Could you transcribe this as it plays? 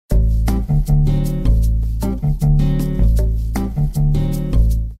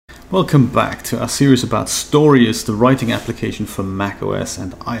Welcome back to our series about Storyist, the writing application for macOS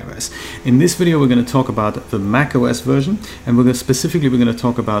and iOS. In this video we're going to talk about the macOS version, and we're going to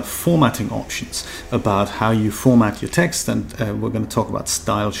talk about formatting options, about how you format your text, and we're going to talk about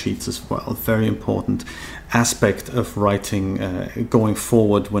style sheets as well. A very important aspect of writing going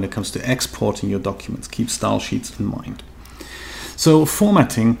forward when it comes to exporting your documents. Keep style sheets in mind. So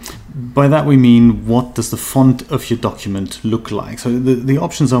formatting, by that we mean what does the font of your document look like. So the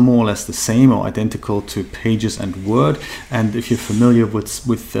options are more or less the same or identical to Pages and Word, and if you're familiar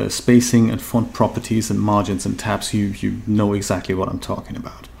with spacing and font properties and margins and tabs, you know exactly what I'm talking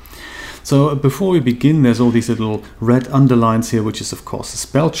about. So before we begin, there's all these little red underlines here, which is of course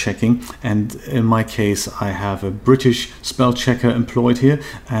spell checking, and in my case I have a British spell checker employed here,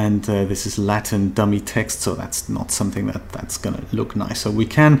 and this is Latin dummy text, so that's not something that's gonna look nice. So we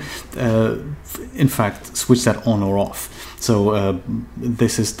can in fact switch that on or off. So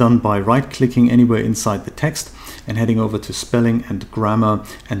this is done by right-clicking anywhere inside the text and heading over to spelling and grammar,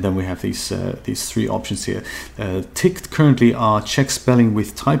 and then we have these three options here. Ticked currently are check spelling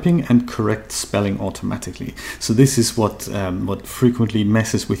with typing and correct spelling automatically. So this is what frequently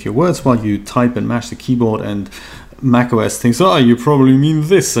messes with your words while you type and mash the keyboard, and macOS thinks, oh, you probably mean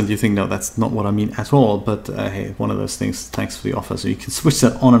this, and you think, no, that's not what I mean at all. But hey, one of those things, thanks for the offer. So you can switch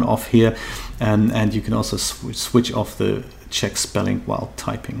that on and off here, and you can also switch off the check spelling while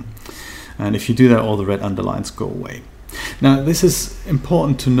typing. And if you do that, all the red underlines go away. Now, this is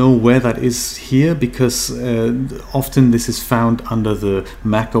important to know where that is here, because often this is found under the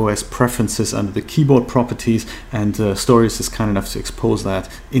macOS preferences, under the keyboard properties, and Storyist is kind enough to expose that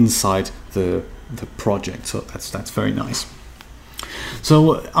inside the project. So that's very nice.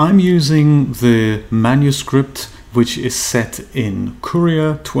 So I'm using the manuscript, which is set in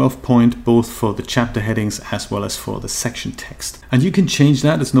Courier 12 point, both for the chapter headings as well as for the section text. And you can change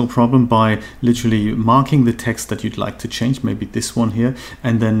that, it's no problem, by literally marking the text that you'd like to change, maybe this one here,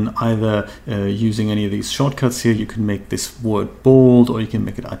 and then either using any of these shortcuts here, you can make this word bold, or you can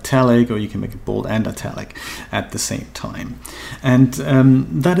make it italic, or you can make it bold and italic at the same time. And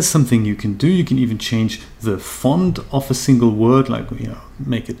that is something you can do. You can even change the font of a single word, like,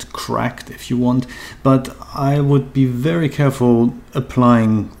 make it cracked if you want, but I would be very careful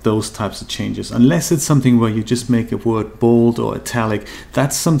applying those types of changes unless it's something where you just make a word bold or italic.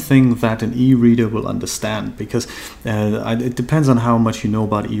 That's something that an e-reader will understand, because it depends on how much you know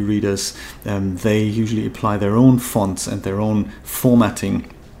about e-readers. They usually apply their own fonts and their own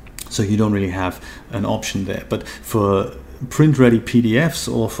formatting, so you don't really have an option there. But for print-ready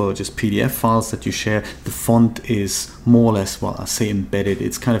PDFs or for just PDF files that you share, the font is more or less, well, I say embedded.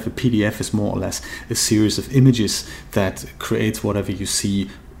 It's kind of a PDF is more or less a series of images that creates whatever you see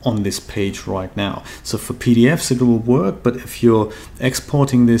on this page right now. So for PDFs it will work, but if you're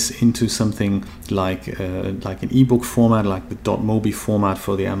exporting this into something like an ebook format, like the .mobi format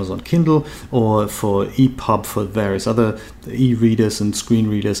for the Amazon Kindle, or for EPUB for various other e-readers and screen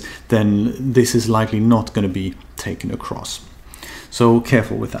readers, then this is likely not going to be taken across. So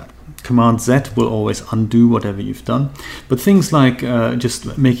careful with that. Command Z will always undo whatever you've done, but things like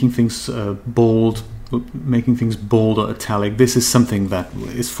just making things bold or italic, this is something that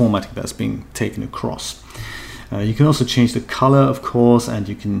is formatting that's being taken across. You can also change the color, of course, and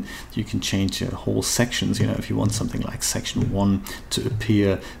you can change whole sections. If you want something like section 1 to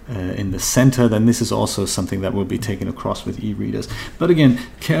appear in the center, then this is also something that will be taken across with e-readers. But again,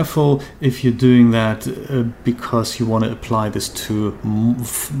 careful if you're doing that because you want to apply this to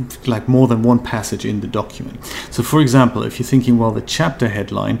like more than one passage in the document. So for example, if you're thinking, well, the chapter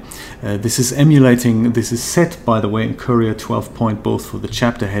headline, this is set, by the way, in Courier 12 point, both for the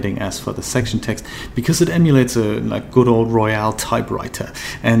chapter heading as for the section text, because it emulates a like good old Royale typewriter,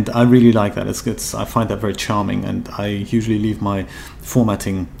 and I really like that. I find that very charming, and I usually leave my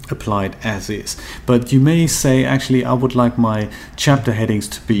formatting applied as is. But you may say, actually, I would like my chapter headings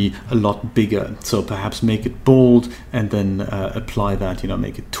to be a lot bigger, so perhaps make it bold and then apply that,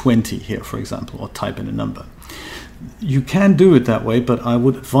 make it 20 here, for example, or type in a number. You can do it that way, but I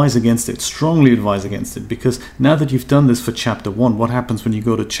would advise against it, strongly advise against it, because now that you've done this for chapter 1, what happens when you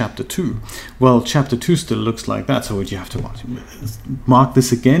go to chapter 2? Well, chapter 2 still looks like that, so would you have to mark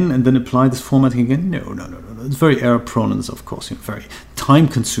this again and then apply this formatting again? No. It's very error prone, and of course, very time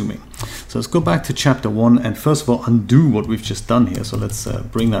consuming. So let's go back to chapter 1 and first of all undo what we've just done here. So let's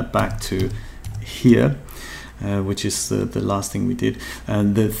bring that back to here. which is the last thing we did.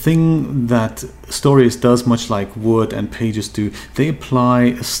 And the thing that Storyist does, much like Word and Pages do, they apply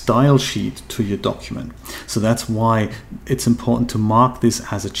a style sheet to your document. So that's why it's important to mark this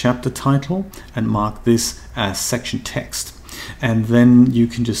as a chapter title and mark this as section text. And then you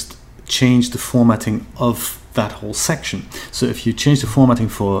can just change the formatting of that whole section. So if you change the formatting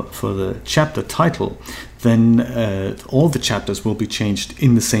for the chapter title, then all the chapters will be changed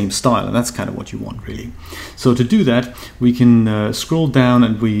in the same style, and that's kind of what you want, really. So to do that, we can scroll down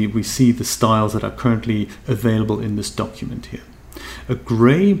and we see the styles that are currently available in this document here. A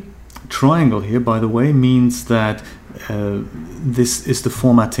gray triangle here, by the way, means that this is the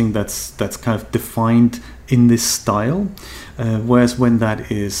formatting that's kind of defined in this style, whereas when that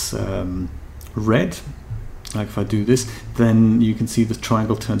is red, like if I do this, then you can see the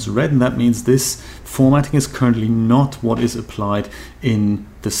triangle turns red, and that means this formatting is currently not what is applied in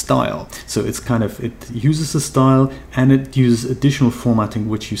the style. So it's kind of, it uses the style and it uses additional formatting,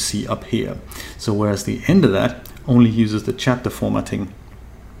 which you see up here. So whereas the end of that only uses the chapter formatting,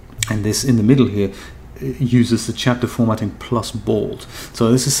 and this in the middle here uses the chapter formatting plus bold.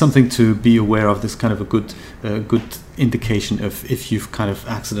 So this is something to be aware of. This is kind of a good indication of if you've kind of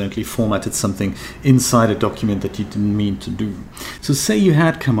accidentally formatted something inside a document that you didn't mean to do. So say you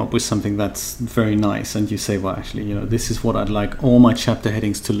had come up with something that's very nice, and you say, well, actually, you know, this is what I'd like all my chapter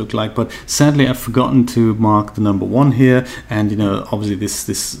headings to look like, but sadly I've forgotten to mark the number 1 here, and you know, obviously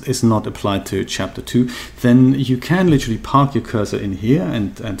this is not applied to chapter 2. Then you can literally park your cursor in here,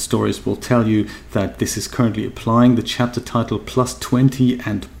 and Storyist will tell you that this is currently applying the chapter title plus 20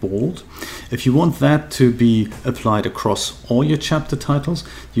 and bold. If you want that to be applied across all your chapter titles,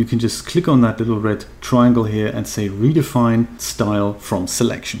 you can just click on that little red triangle here and say redefine style from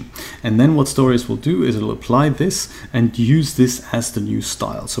selection. And then what Storyist will do is it'll apply this and use this as the new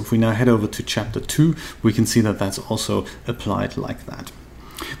style. So if we now head over to chapter 2, we can see that that's also applied like that.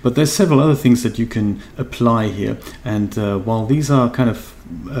 But there's several other things that you can apply here, and while these are kind of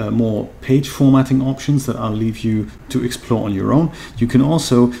more page formatting options that I'll leave you to explore on your own, you can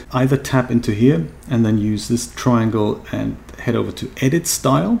also either tap into here and then use this triangle and head over to edit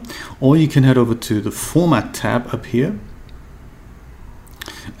style, or you can head over to the format tab up here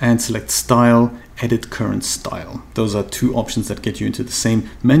and select style, edit current style. Those are two options that get you into the same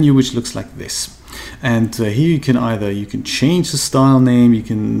menu, which looks like this. And here you can change the style name, you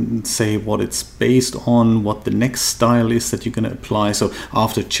can say what it's based on, what the next style is that you're going to apply. So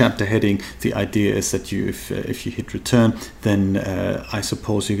after chapter heading, the idea is that you, if you hit return, then I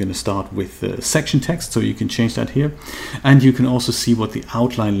suppose you're going to start with section text, so you can change that here. And you can also see what the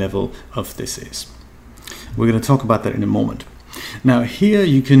outline level of this is. We're going to talk about that in a moment. Now here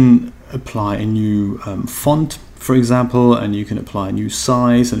you can apply a new font, for example, and you can apply a new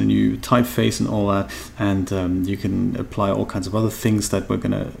size and a new typeface and all that, and you can apply all kinds of other things that we're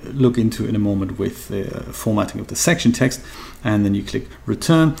going to look into in a moment with the formatting of the section text. And then you click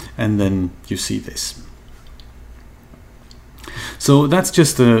return, and then you see this. So that's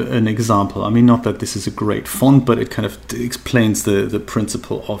just an example. I mean, not that this is a great font, but it kind of explains the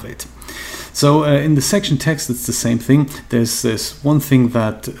principle of it. So in the section text, it's the same thing. There's one thing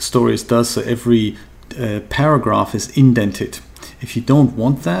that Storyist does, so every paragraph is indented. If you don't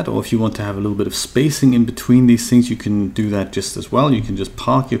want that, or if you want to have a little bit of spacing in between these things, you can do that just as well. You can just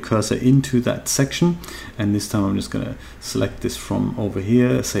park your cursor into that section, and this time I'm just going to select this from over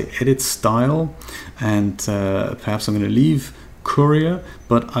here, say edit style, and perhaps I'm going to leave courier,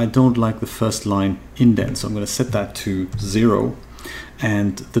 but I don't like the first line indent, so I'm going to set that to 0.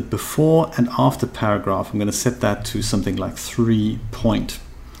 And the before and after paragraph, I'm going to set that to something like 3 point.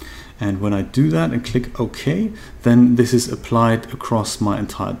 And when I do that and click OK, then this is applied across my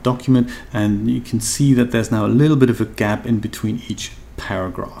entire document, and you can see that there's now a little bit of a gap in between each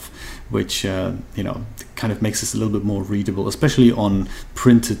paragraph, which you know, kind of makes this a little bit more readable, especially on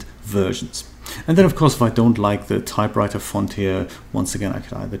printed versions. And then of course, if I don't like the typewriter font here, once again I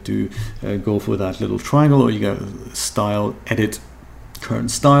could either go for that little triangle, or you go style, edit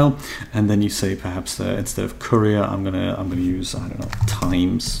current style, and then you say perhaps instead of courier, I'm gonna use, I don't know,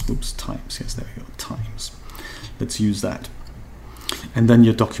 times. Oops, times. Yes, there we go, times. Let's use that. And then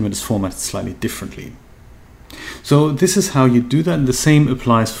your document is formatted slightly differently. So this is how you do that, and the same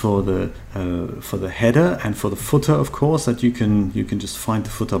applies for the header and for the footer, of course. That you can just find the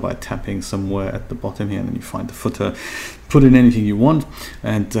footer by tapping somewhere at the bottom here, and then you find the footer, put in anything you want,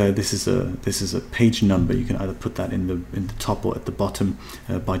 and this is a page number. You can either put that in the top or at the bottom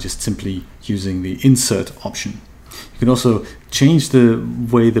by just simply using the insert option. You can also change the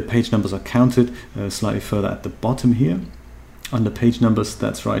way the page numbers are counted slightly further at the bottom here. under page numbers,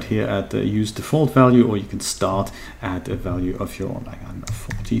 that's right here at the use default value, or you can start at a value of your, like, I don't know,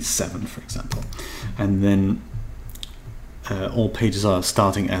 47, for example. And then all pages are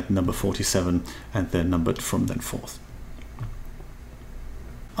starting at number 47 and they're numbered from then forth.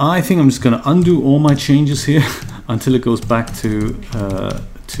 I think I'm just going to undo all my changes here until it goes back to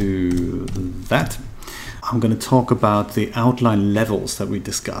that. I'm going to talk about the outline levels that we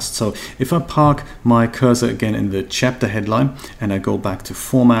discussed. So if I park my cursor again in the chapter headline and I go back to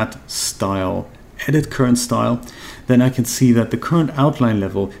Format, Style, Edit Current Style, then I can see that the current outline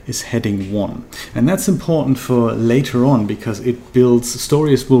level is heading 1. And that's important for later on, because it builds,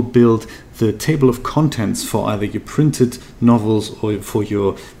 Storyist will build the table of contents for either your printed novels or for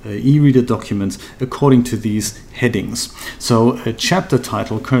your e-reader documents according to these headings. So a chapter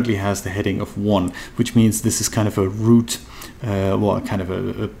title currently has the heading of 1, which means this is kind of a root, kind of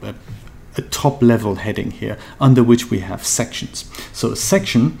a top level heading here, under which we have sections. So a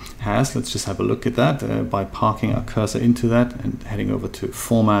section has, let's just have a look at that by parking our cursor into that and heading over to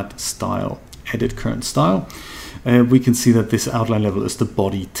Format, Style, Edit Current Style. We can see that this outline level is the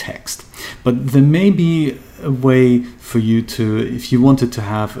body text. But there may be a way for you to, if you wanted to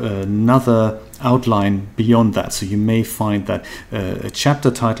have another outline beyond that. So you may find that a chapter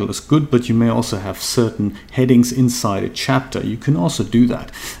title is good, but you may also have certain headings inside a chapter. You can also do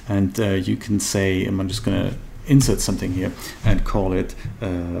that. And you can say, I'm just going to insert something here and call it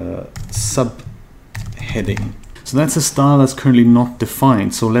subheading. So that's a style that's currently not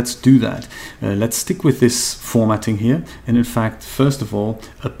defined. So let's do that. Let's stick with this formatting here. And in fact, first of all,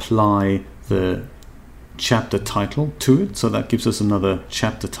 apply the chapter title to it. So that gives us another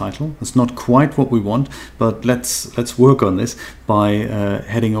chapter title. It's not quite what we want, but let's work on this by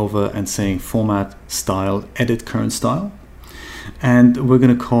heading over and saying Format, Style, Edit Current Style. And we're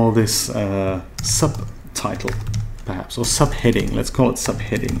going to call this subtitle, perhaps, or subheading. Let's call it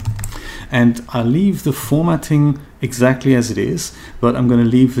subheading. And I'll leave the formatting exactly as it is, but I'm going to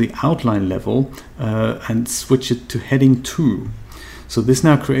leave the outline level and switch it to heading 2. So this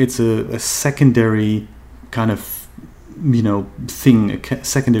now creates a secondary kind of, thing, a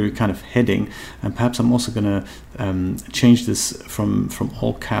secondary kind of heading. And perhaps I'm also going to change this from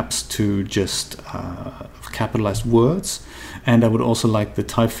all caps to just capitalized words. And I would also like the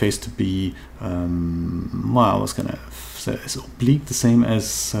typeface to be, I was going to say is oblique the same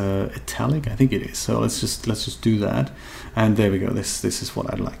as italic? I think it is. So let's just do that. And there we go. This is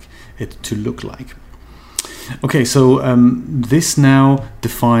what I'd like it to look like. Okay, so this now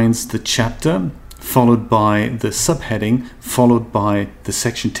defines the chapter, followed by the subheading, followed by the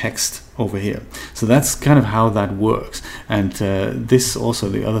section text over here. So that's kind of how that works. And this also,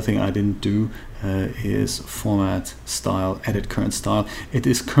 the other thing I didn't do is Format, Style, Edit Current Style. It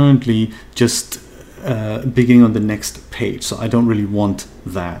is currently just beginning on the next page, so I don't really want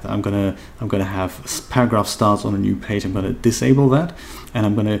that. I'm gonna have paragraph starts on a new page. I'm gonna disable that, and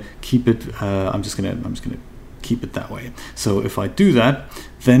I'm gonna keep it. I'm just gonna keep it that way. So if I do that,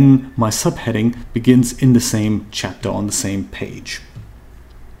 then my subheading begins in the same chapter on the same page.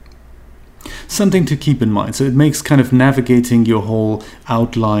 Something to keep in mind. So it makes kind of navigating your whole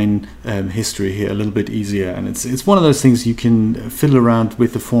outline history here a little bit easier. And it's one of those things you can fiddle around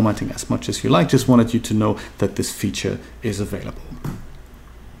with the formatting as much as you like. Just wanted you to know that this feature is available.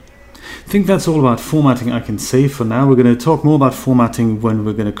 I think that's all about formatting I can say for now. We're going to talk more about formatting when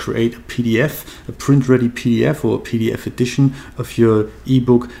we're going to create a PDF, a print-ready PDF or a PDF edition of your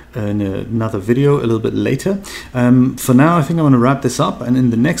ebook in another video a little bit later. For now, I think I'm going to wrap this up, and in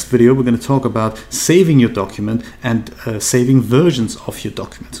the next video, we're going to talk about saving your document and saving versions of your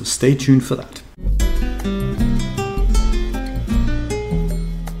document. So stay tuned for that.